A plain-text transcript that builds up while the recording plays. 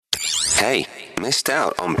Hey, missed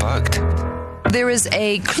out on Bugged. There is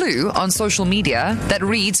a clue on social media that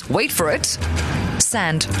reads, wait for it,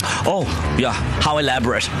 sand. Oh, yeah. How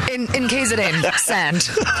elaborate. In KZN, sand.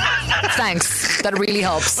 Thanks. That really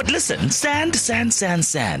helps. But listen, sand.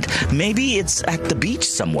 Maybe it's at the beach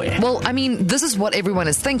somewhere. Well, I mean, this is what everyone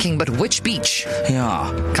is thinking, but which beach?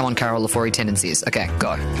 Yeah. Come on, Carol, Lafori tendencies. Okay,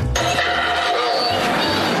 go.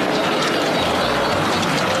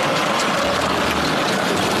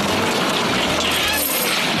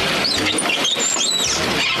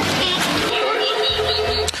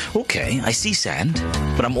 Okay, I see sand,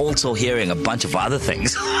 but I'm also hearing a bunch of other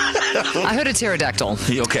things. I heard a pterodactyl.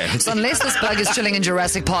 Okay. So unless this bug is chilling in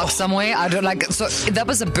Jurassic Park somewhere, I don't like... So that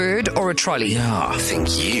was a bird or a trolley? Yeah. I think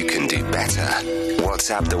you can do better.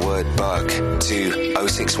 WhatsApp the word bug to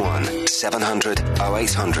 061 700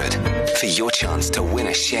 0800 for your chance to win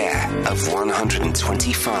a share of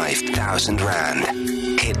 125,000 Rand.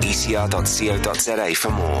 Hit ecr.co.za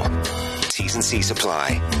for more. T's and C's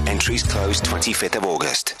apply. Entries close 25th of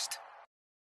August.